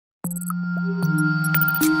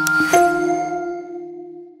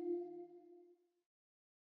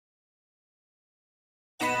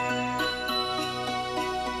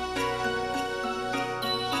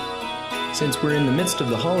Since we're in the midst of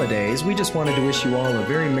the holidays, we just wanted to wish you all a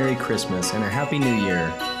very Merry Christmas and a Happy New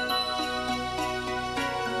Year.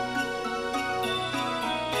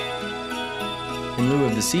 In lieu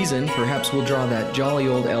of the season, perhaps we'll draw that jolly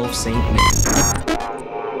old elf Saint Nick.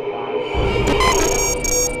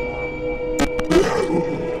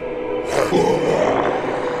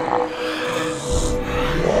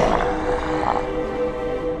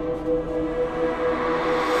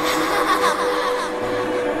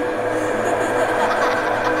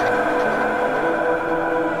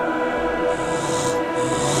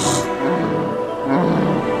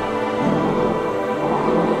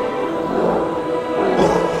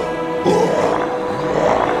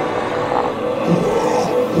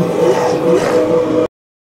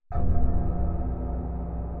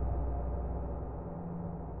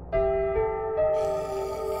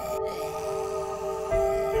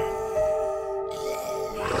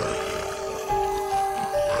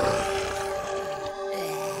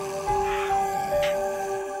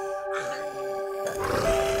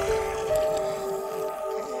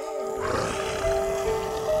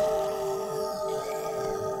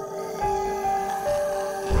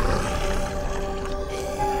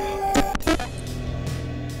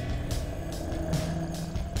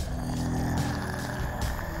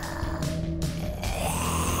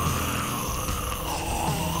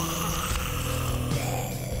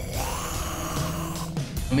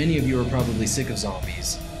 Many of you are probably sick of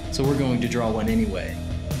zombies, so we're going to draw one anyway.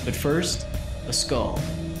 But first, a skull.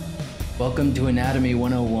 Welcome to Anatomy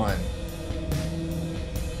 101.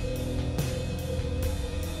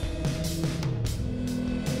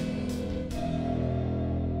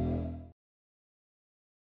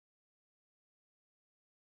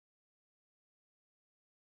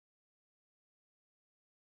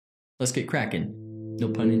 Let's get cracking. No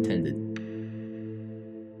pun intended.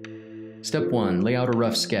 Step 1. Lay out a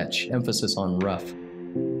rough sketch, emphasis on rough.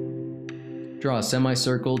 Draw a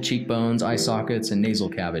semicircle, cheekbones, eye sockets, and nasal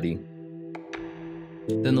cavity.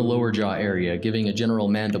 Then the lower jaw area, giving a general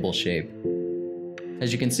mandible shape.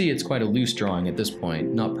 As you can see, it's quite a loose drawing at this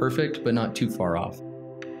point, not perfect, but not too far off.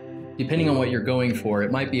 Depending on what you're going for,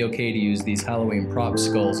 it might be okay to use these Halloween prop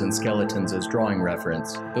skulls and skeletons as drawing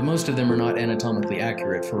reference, but most of them are not anatomically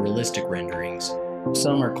accurate for realistic renderings.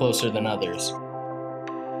 Some are closer than others.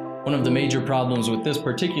 One of the major problems with this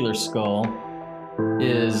particular skull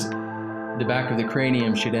is the back of the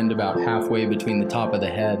cranium should end about halfway between the top of the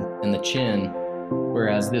head and the chin,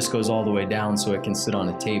 whereas this goes all the way down so it can sit on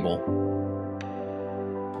a table.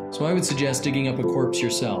 So I would suggest digging up a corpse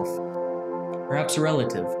yourself, perhaps a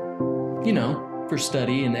relative, you know, for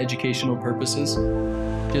study and educational purposes.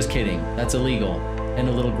 Just kidding, that's illegal and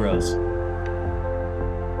a little gross.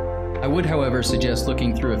 I would, however, suggest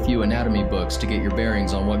looking through a few anatomy books to get your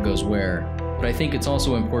bearings on what goes where, but I think it's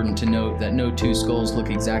also important to note that no two skulls look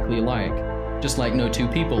exactly alike, just like no two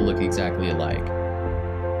people look exactly alike.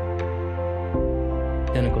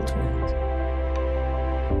 Identical twins.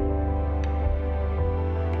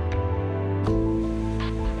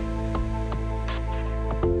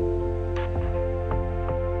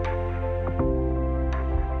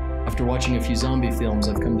 After watching a few zombie films,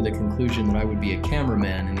 I've come to the conclusion that I would be a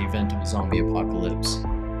cameraman in the event of a zombie apocalypse.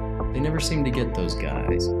 They never seem to get those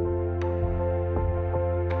guys.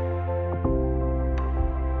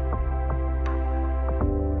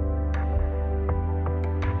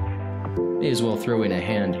 May as well throw in a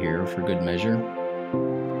hand here for good measure.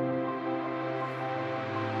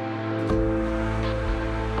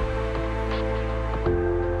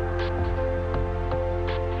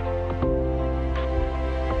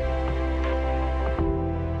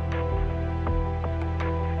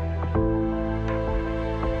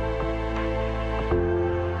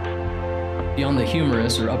 Beyond the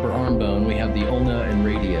humerus, or upper arm bone, we have the ulna and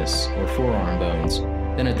radius, or forearm bones.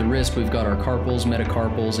 Then at the wrist, we've got our carpals,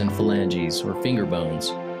 metacarpals, and phalanges, or finger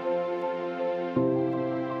bones.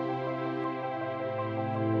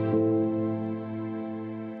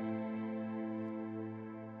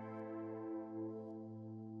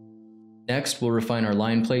 Next, we'll refine our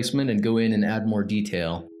line placement and go in and add more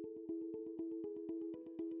detail.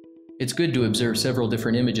 It's good to observe several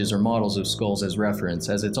different images or models of skulls as reference,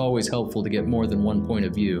 as it's always helpful to get more than one point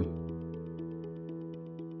of view.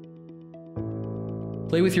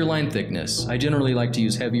 Play with your line thickness. I generally like to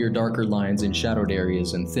use heavier, darker lines in shadowed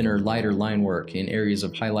areas and thinner, lighter line work in areas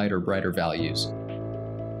of highlight or brighter values.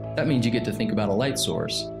 That means you get to think about a light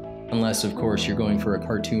source, unless, of course, you're going for a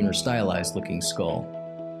cartoon or stylized looking skull.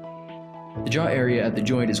 The jaw area at the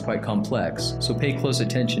joint is quite complex, so pay close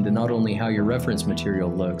attention to not only how your reference material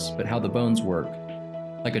looks, but how the bones work,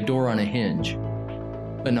 like a door on a hinge,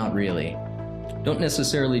 but not really. Don't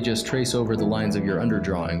necessarily just trace over the lines of your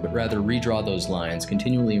underdrawing, but rather redraw those lines,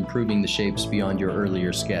 continually improving the shapes beyond your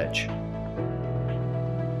earlier sketch.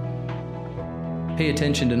 Pay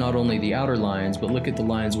attention to not only the outer lines, but look at the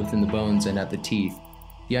lines within the bones and at the teeth.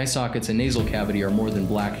 The eye sockets and nasal cavity are more than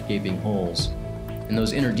black gaping holes, and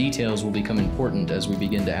those inner details will become important as we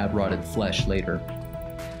begin to add rotted flesh later.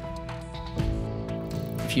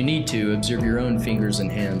 If you need to, observe your own fingers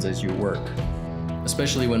and hands as you work,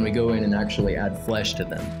 especially when we go in and actually add flesh to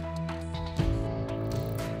them.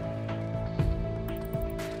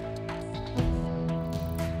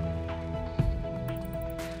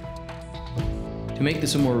 To make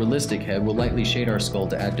this a more realistic head, we'll lightly shade our skull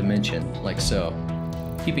to add dimension, like so,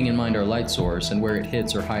 keeping in mind our light source and where it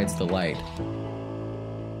hits or hides the light.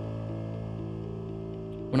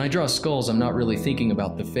 When I draw skulls, I'm not really thinking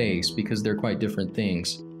about the face because they're quite different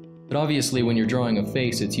things. But obviously when you're drawing a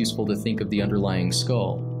face, it's useful to think of the underlying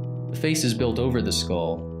skull. The face is built over the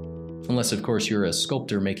skull, unless of course you're a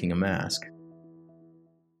sculptor making a mask.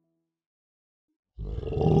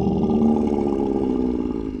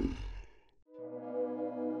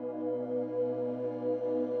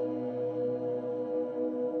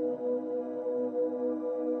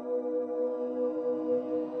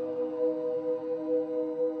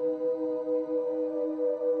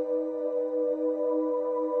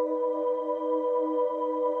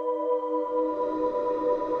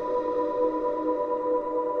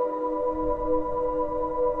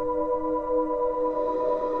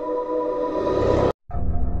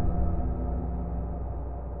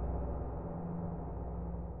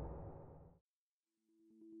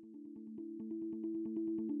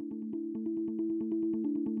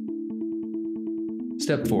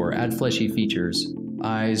 Step 4. Add fleshy features.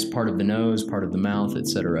 Eyes, part of the nose, part of the mouth,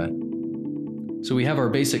 etc. So we have our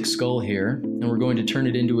basic skull here, and we're going to turn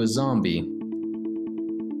it into a zombie.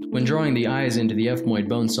 When drawing the eyes into the ethmoid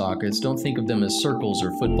bone sockets, don't think of them as circles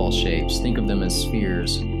or football shapes, think of them as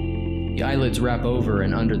spheres. The eyelids wrap over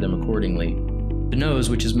and under them accordingly. The nose,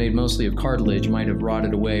 which is made mostly of cartilage, might have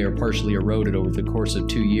rotted away or partially eroded over the course of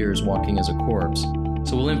 2 years walking as a corpse,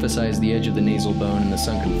 so we'll emphasize the edge of the nasal bone and the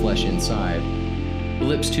sunken flesh inside. The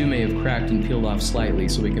lips too may have cracked and peeled off slightly,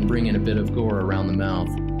 so we can bring in a bit of gore around the mouth.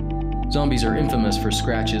 Zombies are infamous for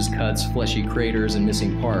scratches, cuts, fleshy craters, and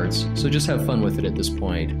missing parts, so just have fun with it at this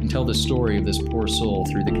point, and tell the story of this poor soul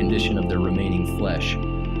through the condition of their remaining flesh.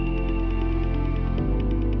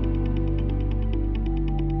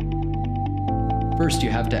 First you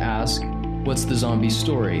have to ask, what's the zombie's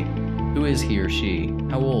story? Who is he or she?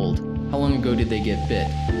 How old? How long ago did they get bit?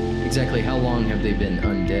 Exactly how long have they been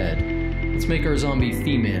undead? Let's make our zombie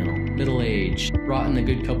female, middle-aged, rotten a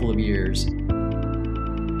good couple of years.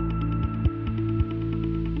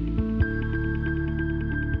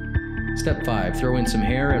 Step 5. Throw in some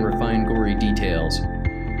hair and refine gory details.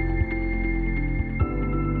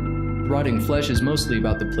 Rotting flesh is mostly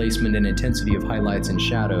about the placement and intensity of highlights and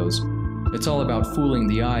shadows. It's all about fooling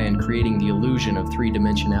the eye and creating the illusion of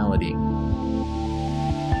three-dimensionality.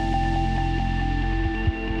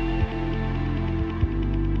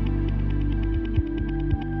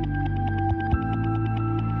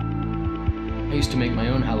 I used to make my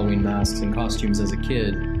own Halloween masks and costumes as a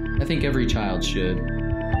kid. I think every child should.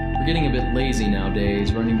 We're getting a bit lazy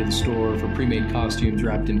nowadays, running to the store for pre-made costumes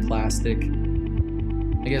wrapped in plastic.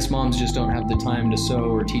 I guess moms just don't have the time to sew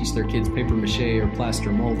or teach their kids paper mache or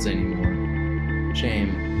plaster molds anymore.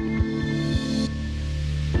 Shame.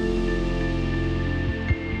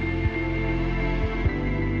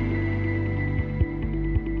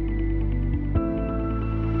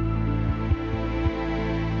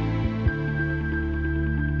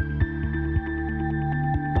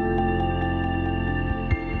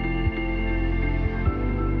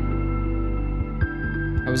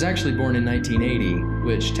 I was actually born in 1980,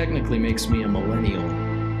 which technically makes me a millennial.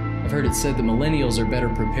 I've heard it said that millennials are better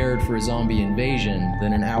prepared for a zombie invasion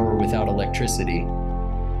than an hour without electricity.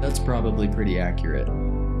 That's probably pretty accurate.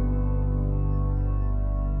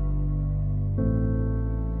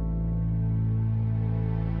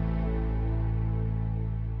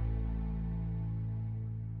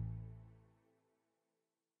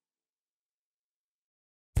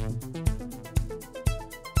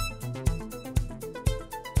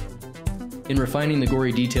 In refining the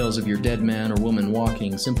gory details of your dead man or woman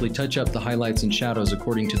walking, simply touch up the highlights and shadows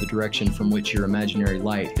according to the direction from which your imaginary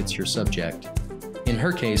light hits your subject. In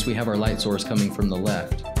her case, we have our light source coming from the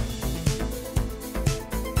left.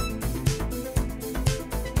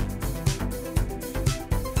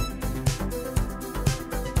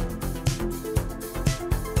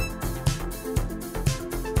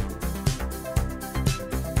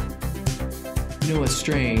 You know what's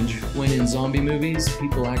strange? When in zombie movies,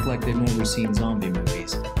 people act like they've never seen zombie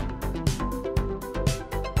movies.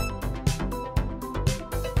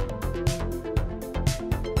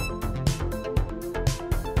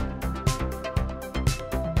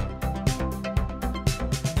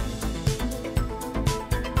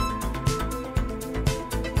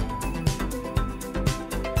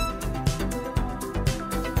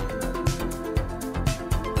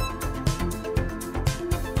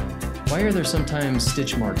 Why are there sometimes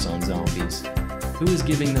stitch marks on zombies? Who is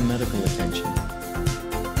giving them medical attention?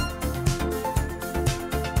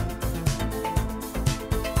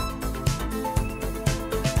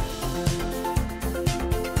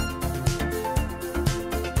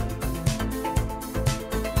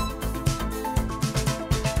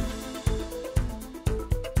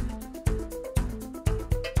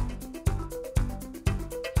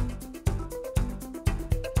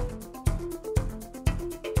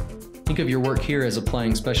 Think of your work here as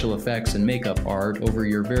applying special effects and makeup art over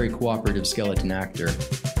your very cooperative skeleton actor.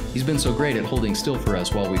 He's been so great at holding still for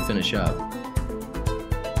us while we finish up.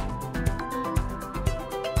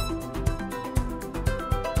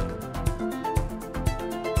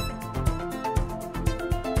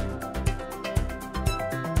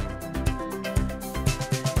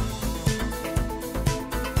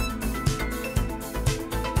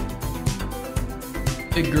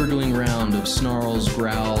 Big gurgling round of snarls,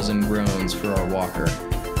 growls, and groans for our walker.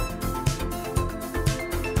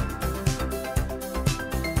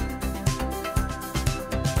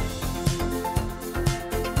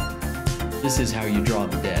 This is how you draw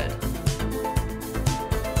the dead.